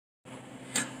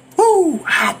Woo!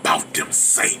 How about them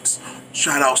Saints?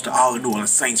 Shout outs to all the New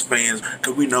Orleans Saints fans,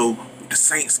 because we know the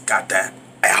Saints got that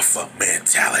alpha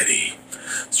mentality.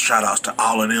 Shout outs to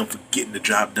all of them for getting the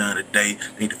job done today.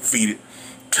 They defeated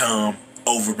Tom,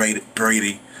 overrated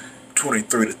Brady,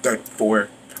 23-34.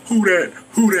 Who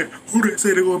that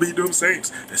said they're going to beat them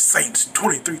Saints? The Saints,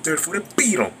 23-34. They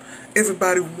beat them.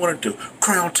 Everybody wanted to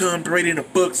crown Tom Brady and the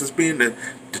Bucs as being the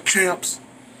champs.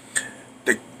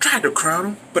 They tried to crown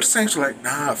him, but the Saints were like,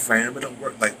 nah, fam, it don't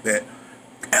work like that.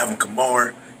 Alvin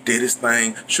Kamara did his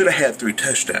thing. Should have had 3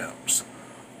 touchdowns.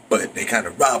 But they kind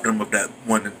of robbed him of that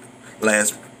one in the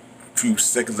last few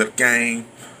seconds of the game.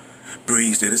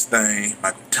 Breeze did his thing.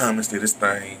 Michael Thomas did his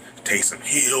thing. Taysom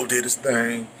Hill did his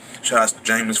thing. Shout outs to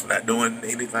Jameis for not doing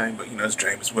anything, but it's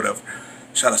Jameis, whatever.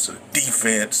 Shout outs to the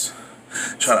defense.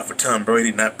 Shout out for Tom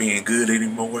Brady not being good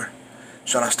anymore.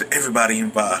 Shout outs to everybody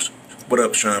involved. What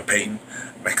up, Sean Payton?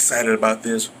 I'm excited about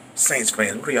this. Saints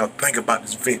fans, what do y'all think about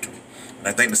this victory? And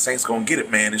I think the Saints gonna get it,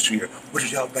 man, this year. What do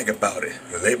y'all think about it?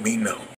 Let me know.